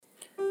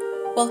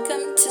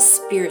Welcome to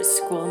Spirit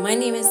School. My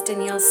name is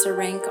Danielle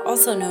Sarank,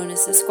 also known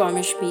as the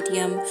Squamish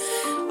Medium.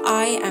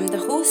 I am the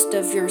host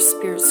of your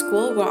Spirit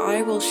School, where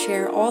I will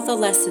share all the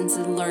lessons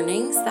and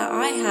learnings that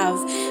I have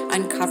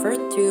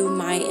uncovered through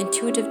my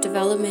intuitive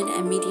development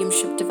and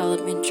mediumship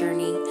development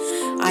journey.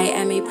 I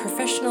am a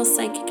professional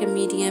psychic and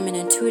medium, an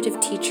intuitive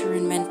teacher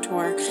and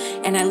mentor,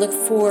 and I look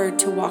forward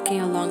to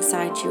walking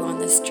alongside you on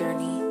this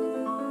journey.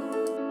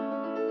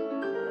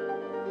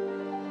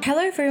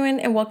 Hello everyone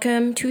and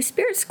welcome to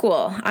Spirit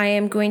School. I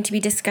am going to be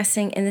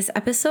discussing in this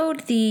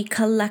episode the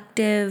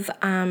collective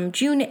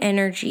June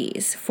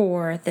energies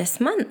for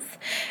this month.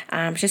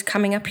 Just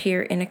coming up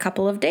here in a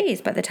couple of days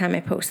by the time I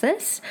post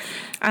this.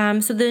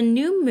 So the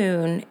new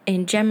moon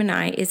in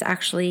Gemini is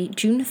actually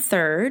June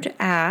 3rd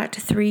at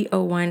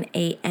 3:01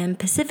 a.m.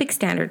 Pacific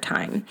Standard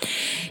Time.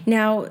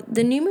 Now,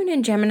 the new moon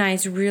in Gemini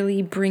is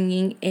really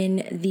bringing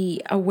in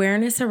the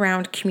awareness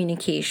around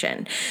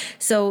communication.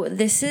 So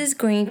this is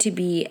going to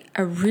be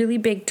a really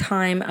big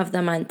time of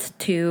the month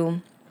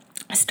to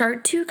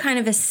start to kind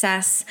of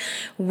assess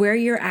where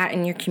you're at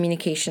in your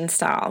communication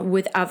style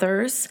with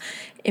others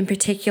in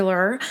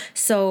particular.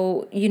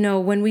 So,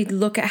 when we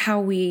look at how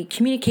we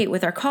communicate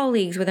with our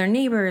colleagues, with our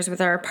neighbors, with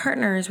our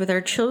partners, with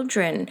our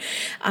children,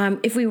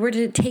 if we were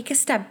to take a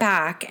step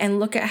back and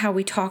look at how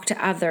we talk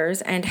to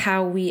others and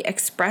how we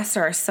express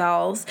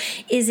ourselves,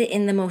 is it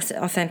in the most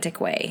authentic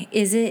way?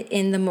 Is it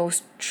in the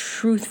most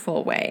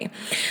truthful way?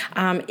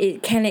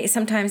 Can it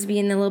sometimes be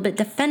in a little bit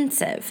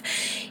defensive?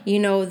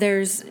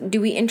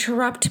 Do we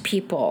interrupt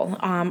people?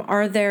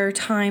 Are there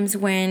times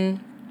when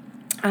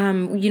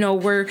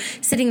we're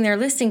sitting there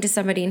listening to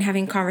somebody and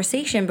having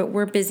conversation, but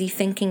we're busy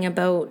thinking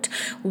about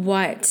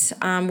what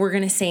we're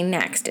going to say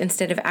next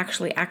instead of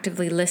actually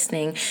actively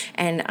listening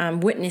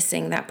and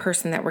witnessing that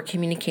person that we're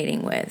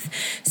communicating with.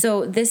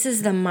 So this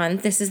is the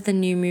month, this is the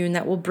new moon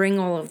that will bring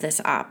all of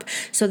this up.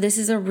 So this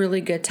is a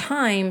really good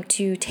time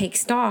to take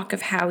stock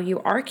of how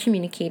you are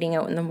communicating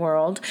out in the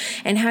world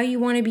and how you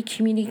want to be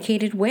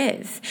communicated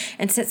with,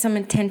 and set some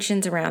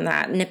intentions around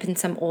that, nipping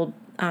some old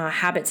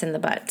habits in the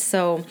butt.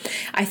 So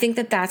I think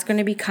that that's going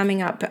to be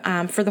coming up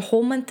for the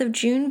whole month of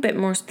June, but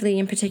mostly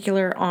in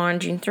particular on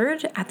June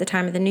 3rd at the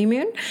time of the new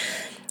moon.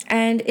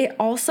 And it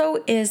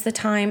also is the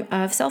time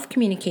of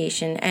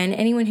self-communication. And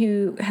anyone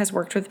who has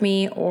worked with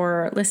me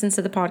or listens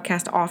to the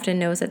podcast often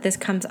knows that this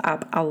comes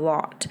up a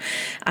lot.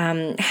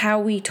 How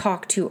we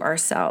talk to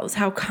ourselves.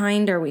 How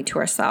kind are we to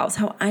ourselves?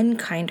 How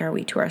unkind are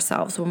we to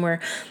ourselves when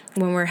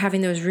we're having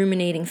those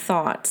ruminating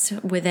thoughts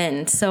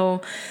within?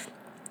 So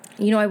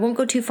I won't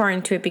go too far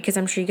into it because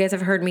I'm sure you guys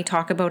have heard me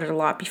talk about it a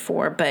lot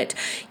before, but,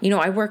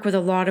 I work with a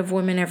lot of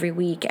women every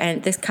week,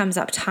 and this comes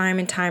up time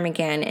and time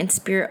again, and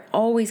Spirit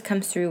always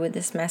comes through with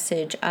this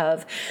message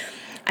of,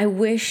 I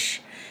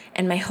wish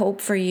and my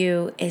hope for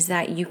you is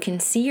that you can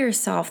see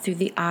yourself through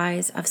the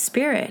eyes of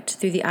Spirit,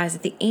 through the eyes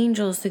of the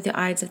angels, through the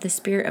eyes of the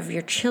spirit of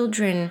your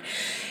children.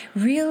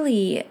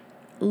 Really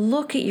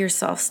look at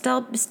yourself,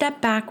 step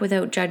back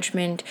without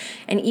judgment,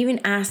 and even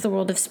ask the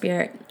world of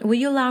Spirit, will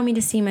you allow me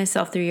to see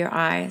myself through your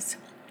eyes?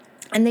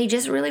 And they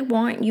just really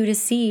want you to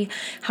see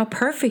how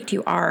perfect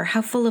you are,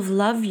 how full of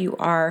love you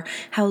are,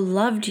 how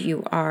loved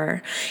you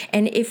are.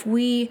 And if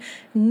we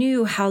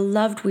knew how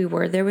loved we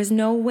were, there was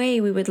no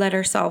way we would let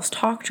ourselves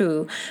talk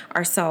to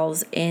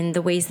ourselves in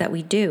the ways that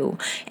we do,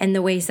 and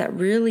the ways that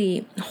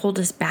really hold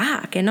us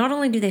back. And not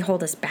only do they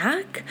hold us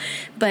back,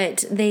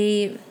 but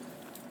they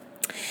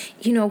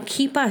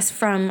keep us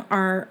from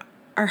our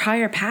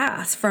higher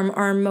paths, from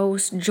our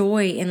most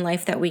joy in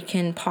life that we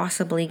can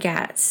possibly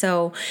get.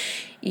 So,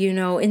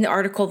 in the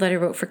article that I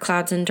wrote for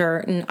Clouds and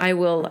Dirt, and I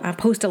will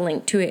post a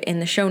link to it in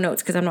the show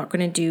notes because I'm not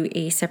going to do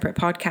a separate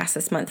podcast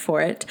this month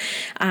for it.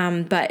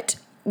 But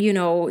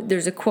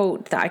there's a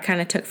quote that I kind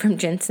of took from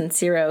Jen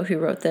Sincero, who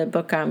wrote the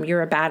book,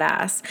 You're a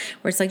Badass,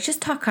 where it's like,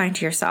 just talk kind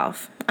to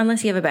yourself,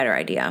 unless you have a better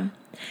idea.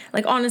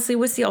 Like, honestly,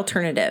 what's the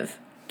alternative?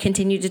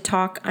 Continue to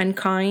talk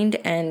unkind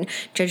and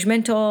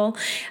judgmental.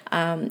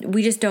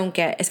 We just don't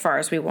get as far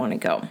as we want to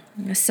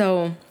go.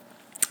 So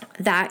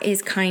that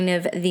is kind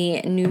of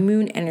the new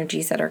moon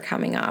energies that are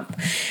coming up.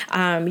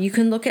 You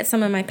can look at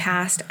some of my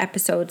past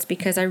episodes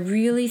because I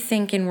really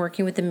think in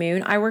working with the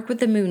moon, I work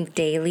with the moon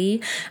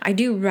daily. I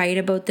do write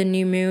about the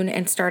new moon,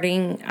 and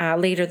starting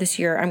later this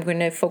year, I'm going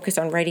to focus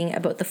on writing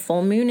about the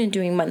full moon and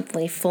doing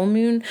monthly full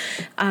moon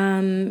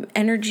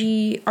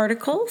energy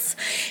articles.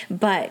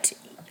 But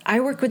I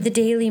work with the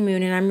daily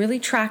moon, and I'm really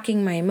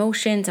tracking my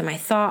emotions and my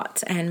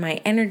thoughts and my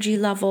energy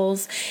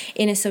levels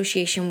in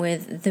association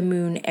with the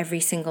moon every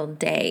single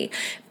day.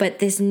 But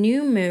this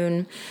new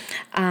moon,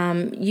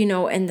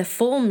 and the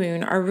full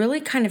moon are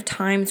really kind of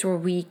times where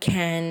we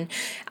can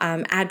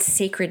add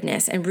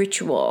sacredness and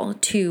ritual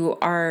to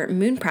our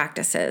moon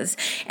practices.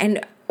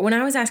 And when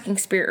I was asking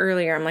Spirit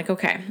earlier, I'm like,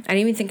 okay, I didn't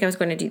even think I was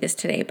going to do this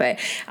today, but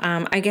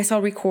I guess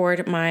I'll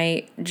record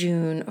my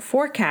June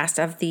forecast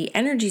of the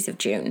energies of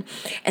June.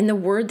 And the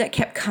word that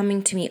kept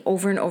coming to me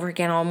over and over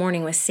again all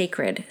morning was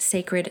sacred,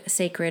 sacred,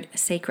 sacred,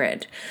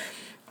 sacred.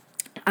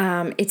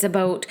 It's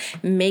about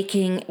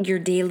making your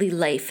daily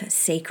life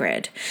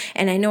sacred.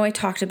 And I know I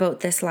talked about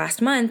this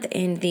last month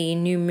in the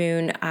new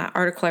moon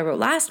article I wrote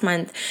last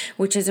month,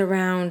 which is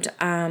around,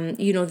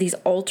 these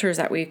altars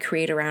that we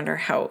create around our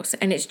house.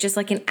 And it's just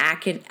like an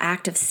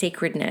act of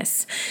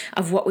sacredness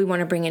of what we want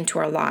to bring into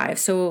our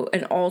lives. So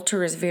an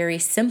altar is very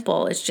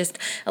simple. It's just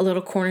a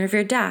little corner of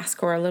your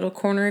desk or a little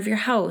corner of your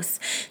house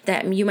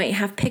that you might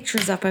have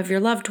pictures up of your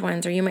loved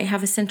ones, or you might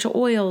have essential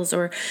oils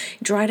or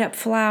dried up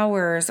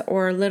flowers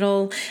or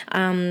little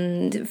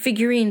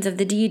figurines of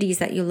the deities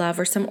that you love,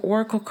 or some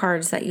oracle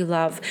cards that you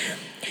love.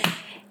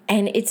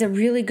 And it's a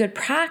really good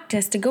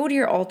practice to go to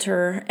your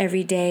altar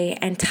every day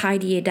and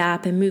tidy it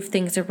up and move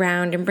things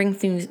around and bring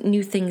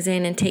new things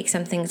in and take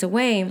some things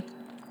away.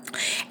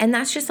 And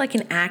that's just like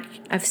an act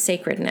of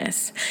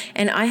sacredness.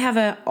 And I have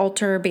an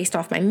altar based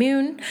off my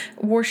moon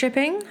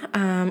worshiping,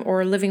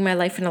 or living my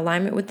life in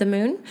alignment with the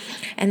moon.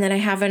 And then I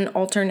have an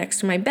altar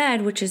next to my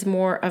bed, which is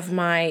more of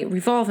my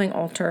revolving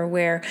altar,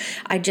 where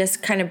I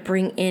just kind of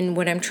bring in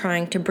what I'm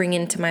trying to bring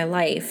into my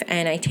life,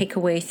 and I take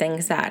away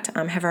things that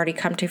have already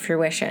come to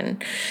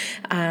fruition.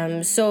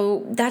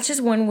 So that's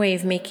just one way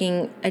of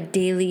making a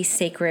daily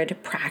sacred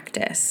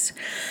practice.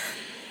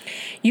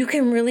 You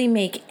can really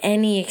make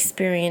any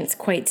experience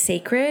quite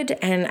sacred,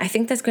 and I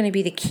think that's going to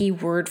be the key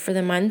word for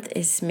the month,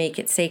 is make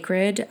it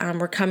sacred.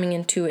 We're coming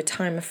into a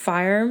time of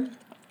fire.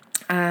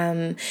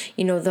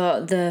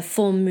 The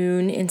full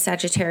moon in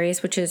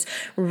Sagittarius, which is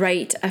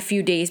right a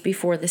few days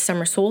before the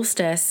summer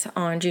solstice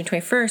on June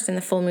 21st, and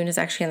the full moon is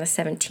actually on the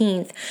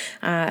 17th,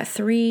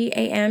 3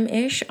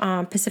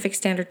 a.m.-ish Pacific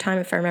Standard Time,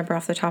 if I remember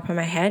off the top of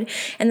my head.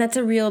 And that's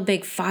a real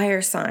big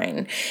fire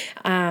sign,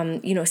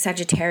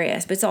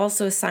 Sagittarius, but it's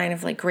also a sign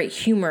of like great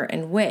humor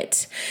and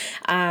wit.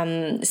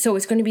 So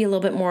it's going to be a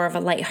little bit more of a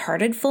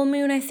lighthearted full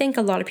moon, I think.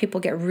 A lot of people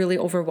get really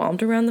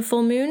overwhelmed around the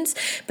full moons,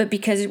 but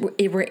because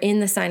we're in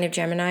the sign of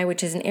Gemini,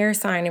 which is an air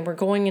sign, and we're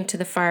going into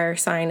the fire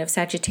sign of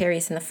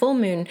Sagittarius in the full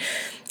moon,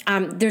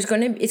 it's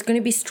going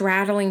to be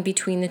straddling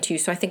between the two.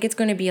 So I think it's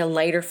going to be a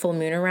lighter full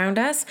moon around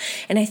us.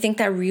 And I think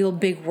that real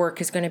big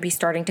work is going to be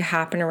starting to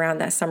happen around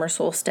that summer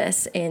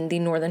solstice in the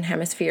Northern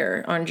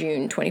Hemisphere on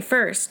June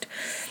 21st.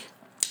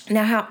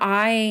 Now, how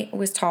I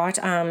was taught,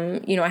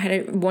 I had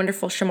a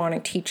wonderful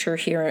shamanic teacher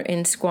here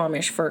in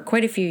Squamish for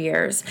quite a few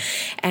years.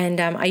 And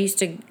I used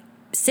to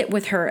sit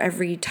with her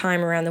every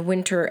time around the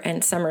winter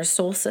and summer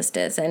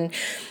solstices. And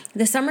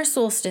the summer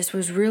solstice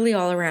was really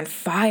all around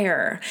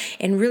fire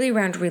and really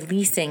around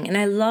releasing. And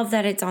I love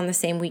that it's on the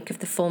same week of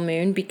the full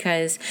moon,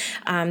 because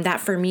that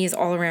for me is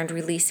all around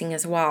releasing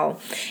as well.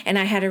 And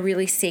I had a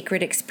really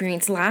sacred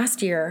experience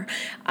last year,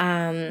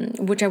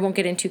 which I won't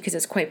get into because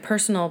it's quite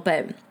personal,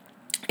 but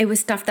it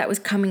was stuff that was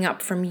coming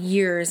up from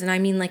years, and I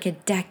mean like a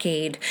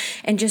decade,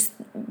 and just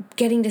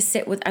getting to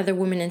sit with other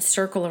women in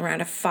circle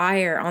around a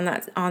fire on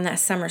that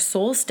summer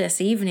solstice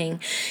evening,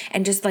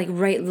 and just like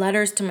write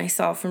letters to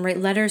myself and write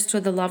letters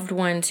to the loved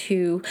ones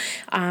who,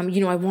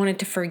 I wanted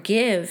to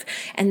forgive,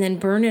 and then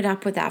burn it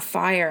up with that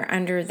fire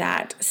under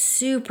that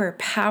super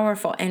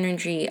powerful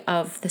energy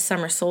of the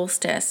summer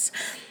solstice.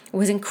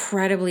 Was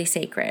incredibly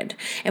sacred.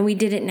 And we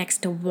did it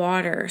next to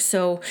water.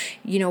 So,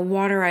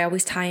 water I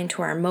always tie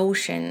into our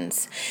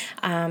emotions.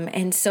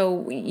 And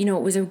so, it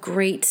was a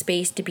great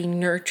space to be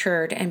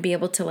nurtured and be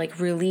able to like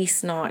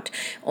release not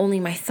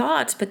only my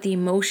thoughts, but the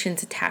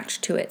emotions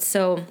attached to it.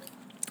 So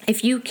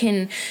if you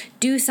can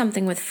do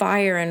something with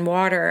fire and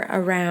water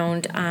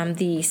around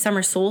the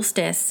summer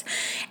solstice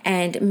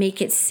and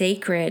make it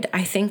sacred,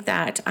 I think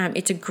that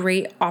it's a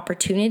great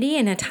opportunity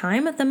and a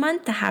time of the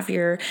month to have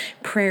your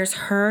prayers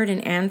heard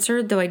and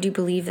answered, though I do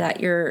believe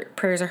that your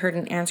prayers are heard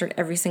and answered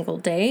every single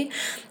day.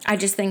 I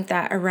just think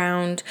that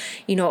around,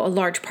 a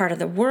large part of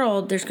the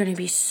world, there's going to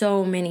be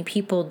so many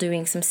people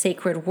doing some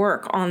sacred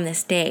work on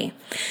this day.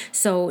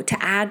 So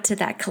to add to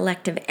that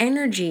collective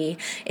energy,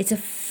 it's a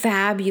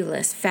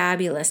fabulous,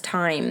 fabulous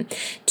time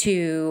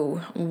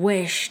to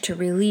wish, to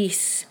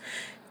release,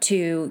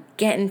 to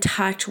get in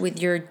touch with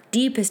your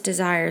deepest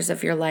desires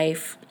of your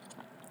life.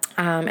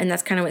 And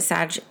that's kind of what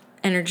Sag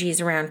energy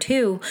is around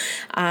too,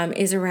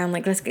 is around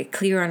like, let's get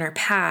clear on our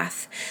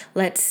path.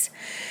 Let's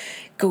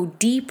go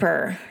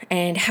deeper,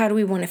 and how do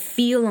we want to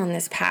feel on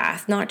this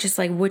path? Not just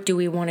like, what do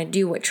we want to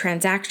do? What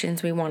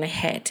transactions we want to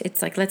hit?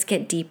 It's like, let's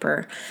get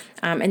deeper.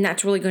 And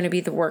that's really going to be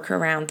the work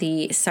around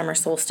the summer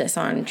solstice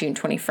on June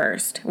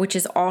 21st, which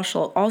is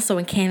also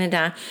in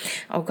Canada.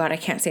 Oh God, I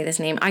can't say this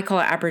name. I call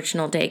it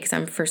Aboriginal Day because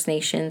I'm First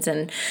Nations,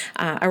 and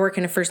I work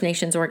in a First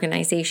Nations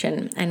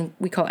organization, and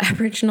we call it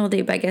Aboriginal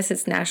Day, but I guess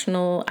it's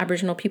National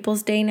Aboriginal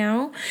Peoples Day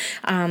now.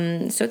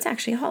 So it's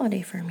actually a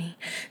holiday for me.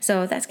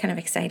 So that's kind of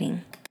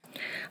exciting.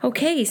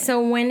 Okay,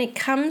 so when it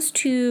comes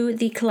to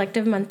the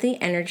collective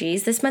monthly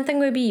energies, this month I'm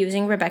going to be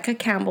using Rebecca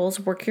Campbell's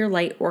Work Your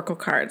Light Oracle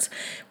cards,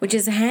 which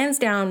is hands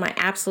down my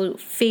absolute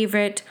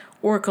favorite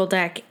oracle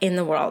deck in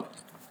the world.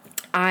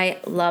 I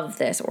love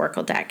this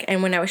oracle deck.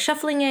 And when I was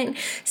shuffling it,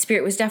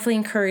 Spirit was definitely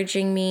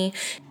encouraging me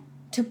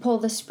to pull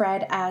the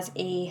spread as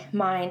a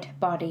mind,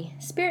 body,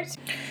 spirit.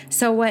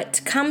 So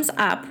what comes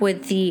up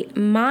with the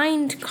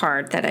mind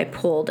card that I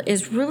pulled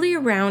is really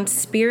around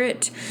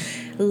spirit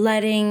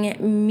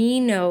letting me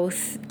know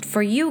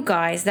for you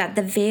guys that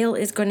the veil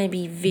is going to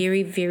be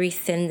very, very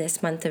thin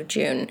this month of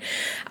June.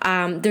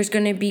 There's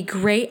going to be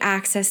great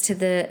access to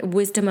the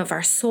wisdom of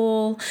our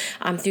soul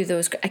through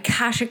those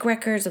Akashic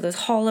records or those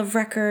Hall of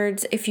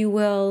Records, if you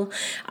will.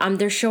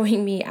 They're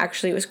showing me,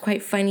 actually, it was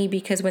quite funny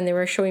because when they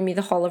were showing me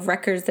the Hall of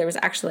Records, there was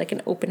actually like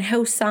an open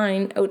house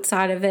sign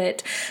outside of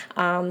it,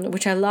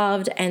 which I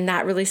loved. And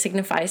that really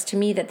signifies to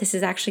me that this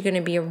is actually going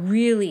to be a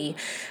really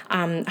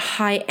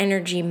high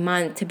energy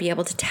month to be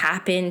able to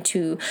tap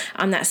into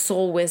that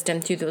soul wisdom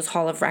through those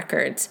Hall of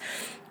Records.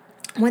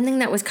 One thing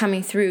that was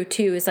coming through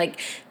too is like,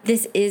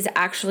 this is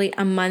actually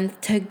a month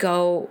to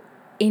go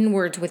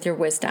inwards with your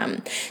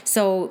wisdom.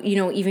 So,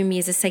 even me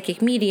as a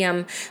psychic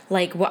medium,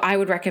 like what I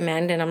would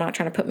recommend, and I'm not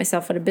trying to put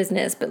myself out of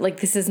business, but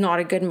like this is not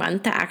a good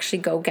month to actually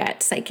go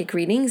get psychic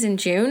readings in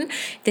June.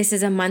 This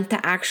is a month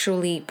to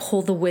actually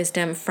pull the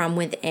wisdom from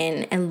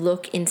within and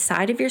look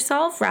inside of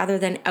yourself rather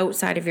than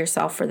outside of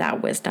yourself for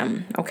that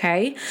wisdom.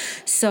 Okay.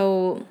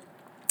 So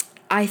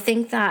I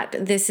think that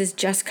this is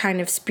just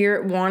kind of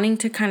spirit wanting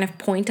to kind of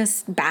point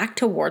us back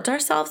towards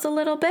ourselves a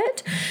little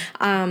bit,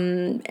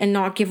 and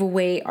not give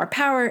away our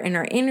power and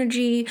our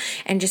energy,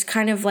 and just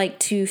kind of like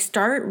to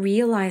start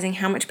realizing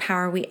how much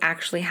power we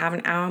actually have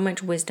and how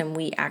much wisdom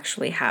we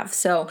actually have.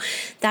 So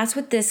that's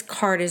what this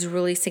card is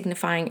really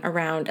signifying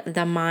around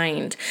the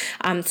mind.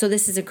 So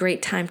this is a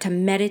great time to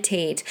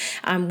meditate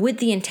with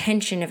the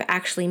intention of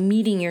actually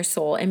meeting your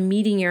soul and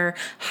meeting your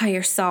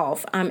higher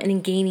self,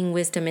 and gaining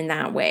wisdom in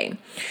that way.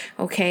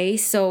 Okay,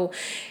 so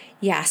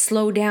yeah,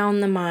 slow down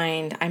the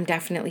mind. I'm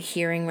definitely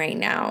hearing right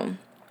now.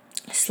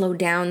 Slow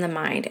down the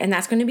mind. And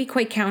that's going to be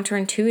quite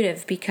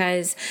counterintuitive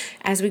because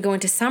as we go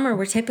into summer,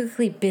 we're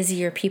typically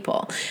busier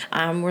people.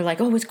 We're like,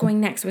 oh, what's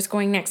going next? What's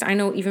going next? I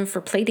know even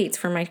for play dates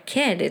for my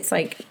kid, it's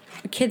like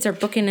kids are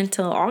booking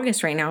until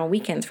August right now,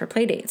 weekends for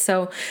play dates.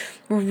 So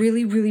we're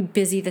really, really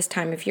busy this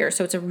time of year.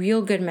 So it's a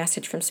real good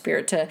message from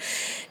spirit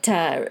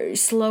to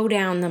slow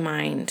down the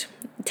mind.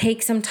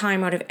 Take some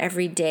time out of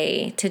every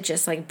day to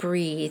just like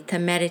breathe, to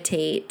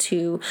meditate,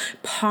 to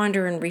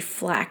ponder and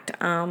reflect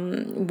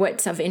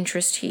what's of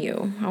interest to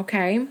you.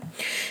 Okay.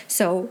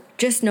 So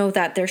just know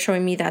that they're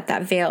showing me that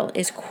that veil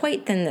is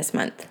quite thin this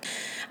month.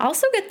 I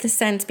also get the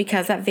sense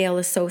because that veil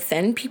is so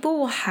thin, people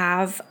will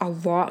have a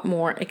lot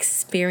more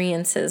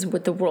experiences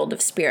with the world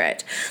of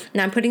spirit.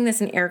 Now I'm putting this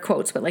in air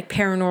quotes, but like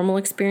paranormal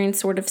experience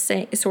sort of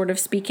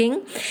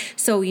speaking.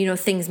 So,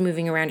 things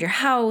moving around your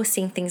house,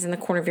 seeing things in the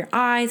corner of your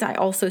eyes. I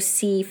also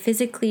see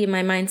physically in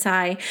my mind's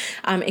eye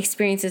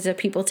experiences of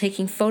people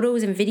taking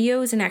photos and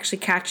videos and actually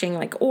catching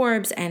like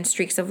orbs and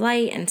streaks of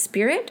light and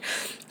spirit.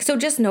 So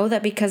just know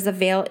that because the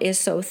veil is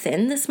so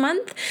thin this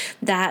month,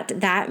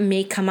 that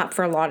may come up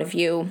for a lot of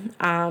you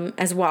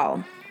as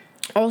well.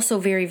 Also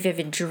very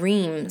vivid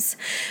dreams,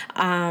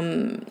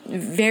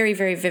 very,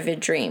 very vivid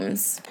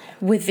dreams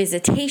with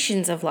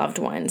visitations of loved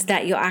ones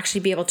that you'll actually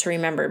be able to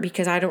remember,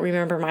 because I don't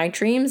remember my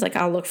dreams. Like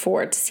I'll look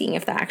forward to seeing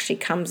if that actually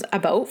comes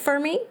about for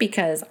me,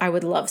 because I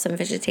would love some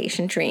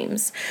visitation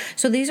dreams.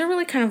 So these are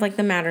really kind of like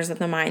the matters of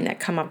the mind that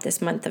come up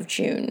this month of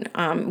June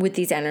with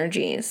these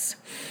energies.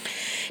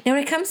 Now,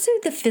 when it comes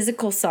to the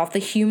physical self, the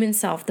human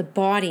self, the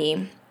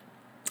body,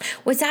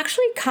 what's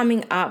actually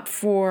coming up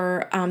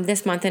for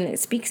this month, and it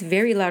speaks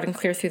very loud and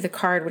clear through the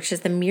card, which is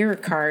the mirror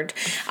card,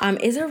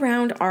 is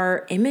around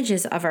our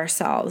images of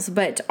ourselves,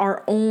 but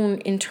our own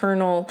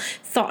internal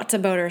thoughts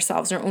about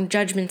ourselves, our own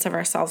judgments of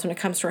ourselves when it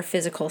comes to our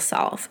physical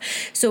self.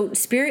 So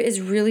spirit is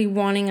really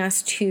wanting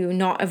us to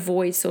not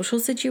avoid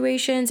social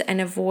situations and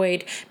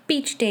avoid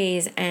beach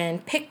days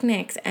and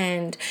picnics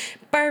and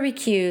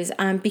barbecues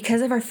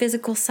because of our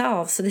physical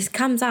selves. So this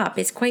comes up.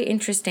 It's quite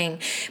interesting.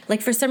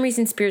 Like for some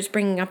reason, Spirit's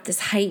bringing up this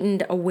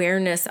heightened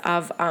awareness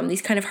of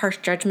these kind of harsh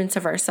judgments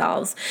of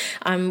ourselves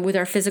with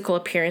our physical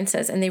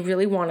appearances, and they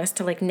really want us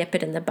to like nip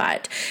it in the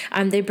butt.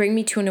 They bring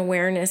me to an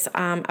awareness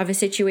of a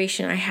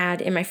situation I had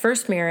in my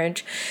first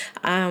marriage.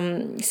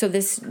 So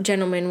this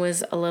gentleman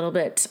was a little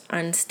bit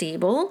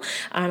unstable,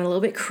 a little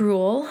bit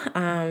cruel,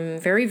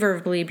 very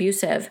verbally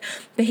abusive,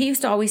 but he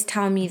used to always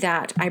tell me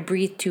that I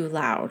breathe too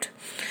loud.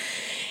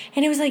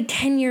 And it was like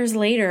 10 years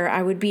later,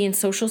 I would be in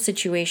social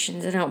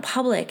situations and out in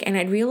public, and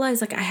I'd realize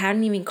like I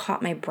hadn't even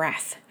caught my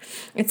breath.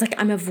 It's like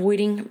I'm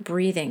avoiding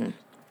breathing.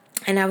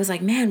 And I was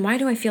like, man, why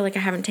do I feel like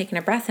I haven't taken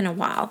a breath in a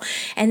while?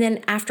 And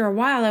then after a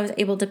while, I was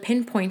able to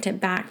pinpoint it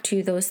back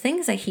to those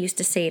things that he used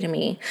to say to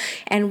me.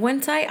 And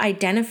once I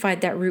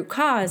identified that root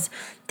cause,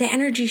 the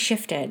energy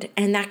shifted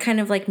and that kind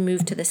of like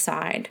moved to the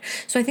side.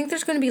 So I think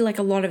there's going to be like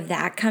a lot of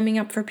that coming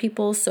up for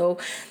people. So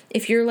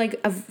if you're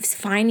like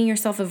finding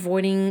yourself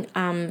avoiding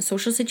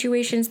social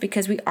situations,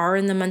 because we are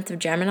in the month of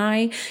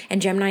Gemini,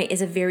 and Gemini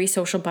is a very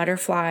social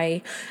butterfly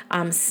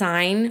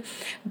sign,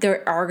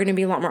 there are going to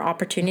be a lot more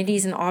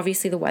opportunities, and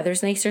obviously the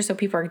weather's nicer, so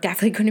people are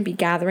definitely going to be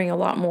gathering a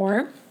lot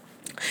more.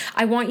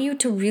 I want you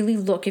to really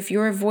look, if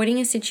you're avoiding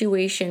a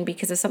situation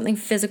because of something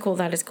physical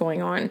that is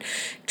going on,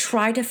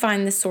 try to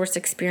find the source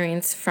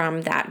experience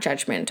from that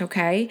judgment,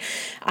 okay?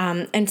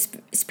 And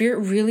Spirit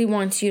really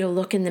wants you to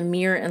look in the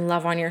mirror and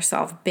love on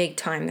yourself big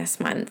time this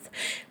month.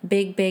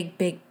 Big, big,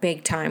 big,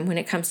 big time when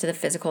it comes to the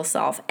physical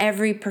self.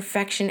 Every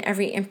perfection,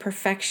 every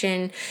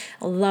imperfection,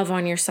 love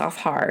on yourself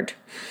hard.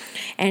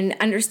 And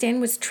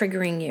understand what's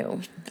triggering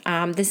you.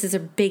 This is a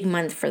big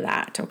month for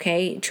that,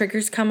 okay?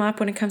 Triggers come up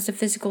when it comes to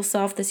physical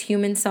self, this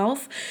human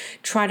self.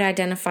 Try to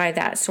identify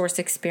that source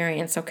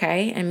experience,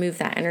 okay? And move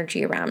that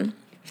energy around.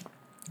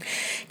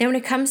 Now, when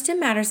it comes to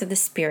matters of the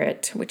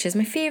spirit, which is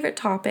my favorite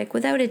topic,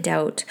 without a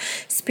doubt,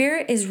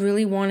 spirit is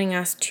really wanting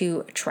us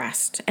to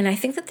trust. And I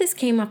think that this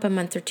came up a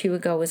month or two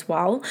ago as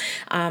well.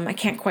 I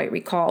can't quite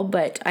recall,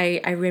 but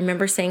I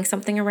remember saying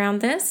something around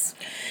this.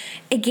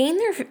 Again,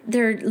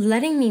 they're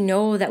letting me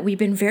know that we've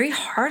been very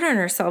hard on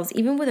ourselves,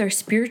 even with our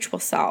spiritual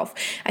self.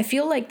 I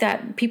feel like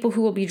that people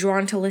who will be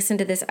drawn to listen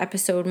to this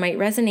episode might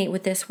resonate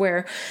with this,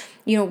 where,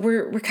 you know,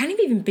 we're kind of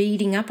even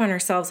beating up on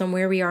ourselves on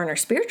where we are in our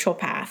spiritual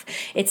path.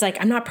 It's like,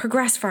 I'm not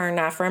progressed far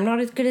enough, or I'm not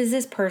as good as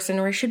this person,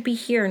 or I should be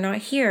here, not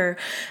here.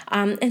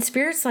 And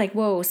Spirit's like,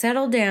 whoa,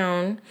 settle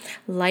down,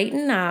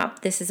 lighten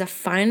up. This is a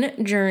fun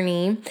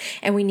journey,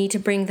 and we need to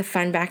bring the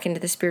fun back into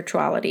the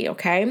spirituality,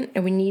 okay?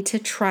 And we need to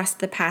trust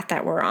the path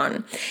that we're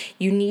on.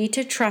 You need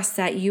to trust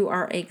that you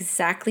are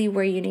exactly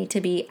where you need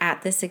to be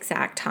at this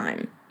exact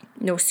time.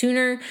 No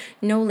sooner,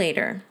 no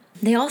later.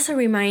 They also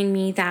remind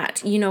me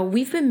that, you know,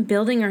 we've been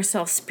building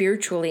ourselves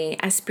spiritually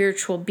as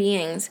spiritual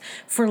beings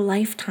for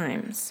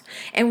lifetimes,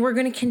 and we're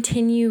going to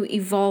continue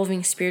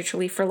evolving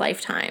spiritually for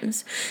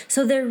lifetimes.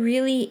 So there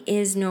really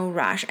is no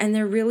rush, and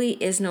there really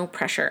is no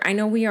pressure. I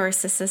know we are a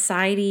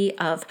society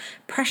of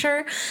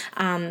pressure,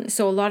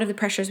 so a lot of the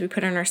pressures we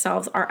put on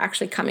ourselves are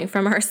actually coming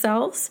from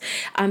ourselves,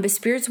 but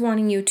Spirit's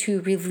wanting you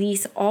to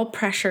release all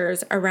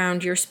pressures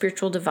around your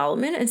spiritual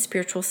development and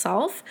spiritual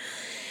self.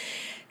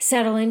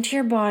 Settle into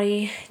your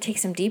body, take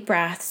some deep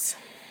breaths,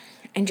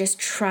 and just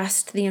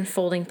trust the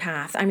unfolding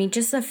path. I mean,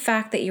 just the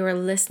fact that you are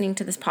listening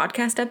to this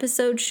podcast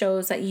episode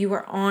shows that you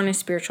are on a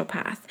spiritual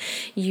path.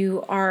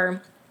 You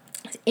are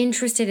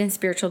interested in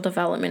spiritual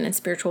development and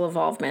spiritual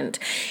evolvement.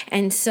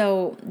 And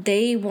so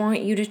they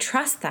want you to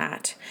trust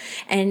that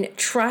and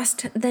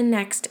trust the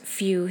next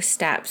few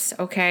steps,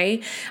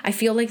 okay? I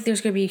feel like there's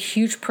going to be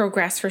huge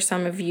progress for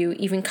some of you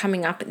even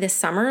coming up this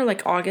summer.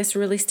 Like August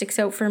really sticks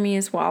out for me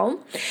as well.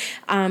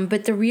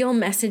 But the real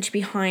message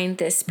behind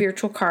this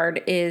spiritual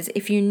card is,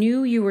 if you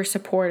knew you were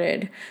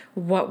supported,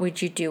 what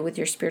would you do with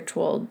your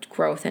spiritual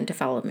growth and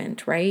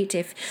development, right?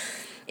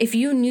 If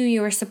you knew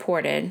you were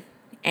supported,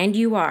 and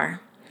you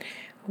are,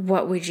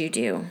 what would you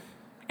do?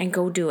 And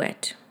go do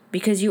it,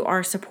 because you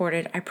are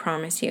supported, I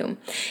promise you.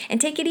 And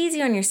take it easy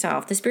on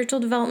yourself. The spiritual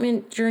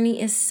development journey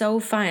is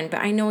so fun,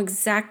 but I know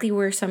exactly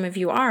where some of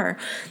you are.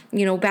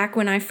 You know, back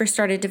when I first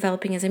started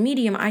developing as a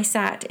medium, I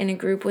sat in a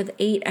group with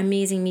 8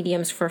 amazing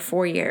mediums for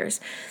 4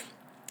 years.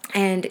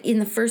 And in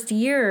the first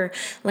year,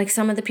 like,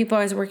 some of the people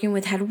I was working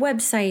with had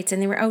websites and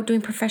they were out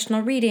doing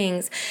professional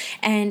readings,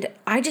 and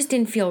I just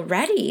didn't feel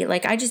ready.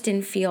 Like, I just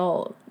didn't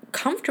feel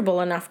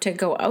comfortable enough to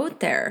go out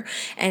there.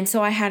 And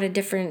so I had a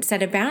different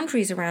set of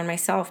boundaries around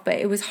myself, but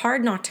it was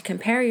hard not to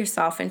compare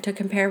yourself and to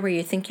compare where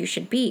you think you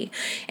should be.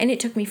 And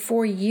it took me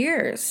 4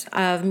 years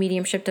of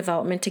mediumship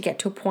development to get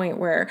to a point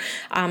where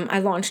I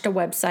launched a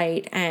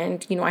website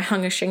and, you know, I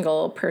hung a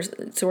shingle,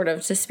 sort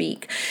of to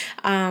speak.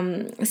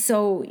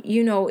 So,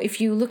 you know, if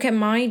you look at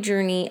my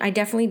journey, I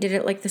definitely did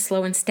it like the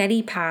slow and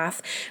steady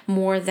path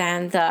more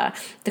than the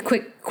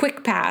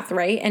quick path,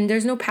 right? And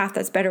there's no path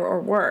that's better or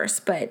worse,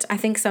 but I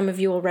think some of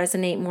you will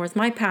resonate more with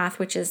my path,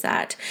 which is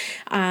that,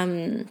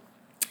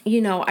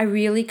 you know, I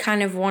really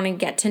kind of want to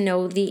get to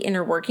know the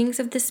inner workings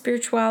of this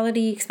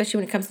spirituality, especially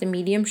when it comes to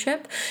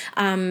mediumship.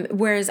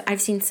 Whereas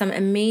I've seen some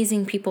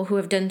amazing people who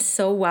have done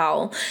so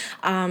well,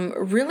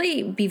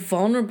 really be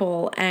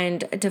vulnerable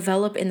and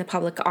develop in the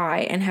public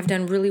eye and have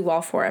done really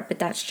well for it, but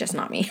that's just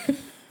not me.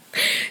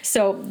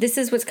 So this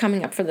is what's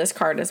coming up for this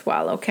card as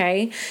well,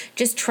 okay?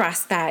 Just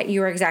trust that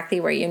you're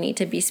exactly where you need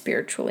to be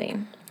spiritually.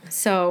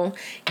 So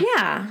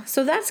yeah,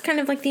 so that's kind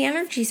of like the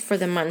energies for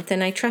the month,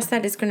 and I trust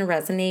that it's going to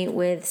resonate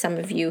with some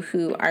of you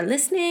who are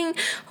listening,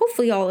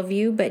 hopefully all of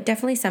you, but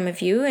definitely some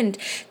of you. And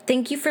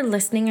thank you for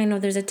listening. I know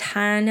there's a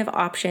ton of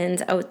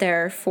options out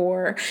there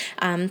for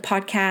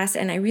podcasts,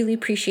 and I really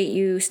appreciate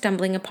you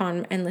stumbling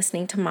upon and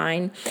listening to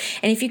mine.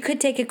 And if you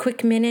could take a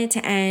quick minute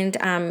and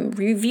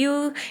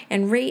review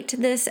and rate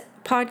this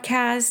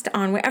podcast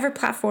on whatever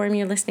platform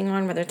you're listening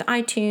on, whether it's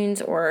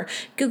iTunes or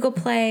Google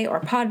Play or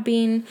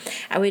Podbean,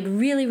 I would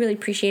really, really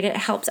appreciate it. It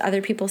helps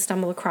other people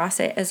stumble across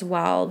it as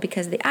well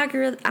because of the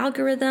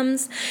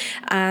algorithms.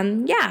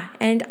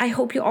 And I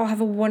hope you all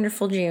have a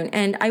wonderful June.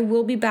 And I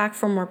will be back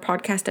for more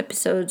podcast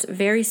episodes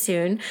very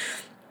soon.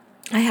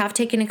 I have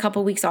taken a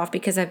couple weeks off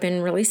because I've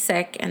been really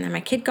sick, and then my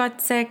kid got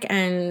sick,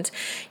 and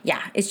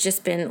yeah, it's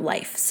just been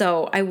life.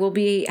 So I will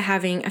be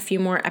having a few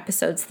more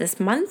episodes this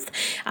month.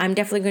 I'm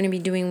definitely going to be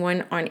doing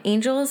one on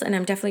angels, and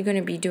I'm definitely going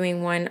to be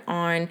doing one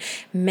on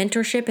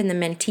mentorship and the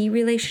mentee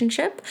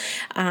relationship.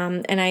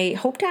 And I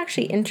hope to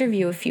actually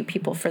interview a few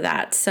people for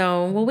that.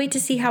 So we'll wait to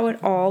see how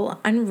it all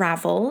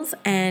unravels,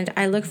 and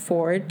I look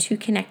forward to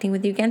connecting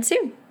with you again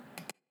soon.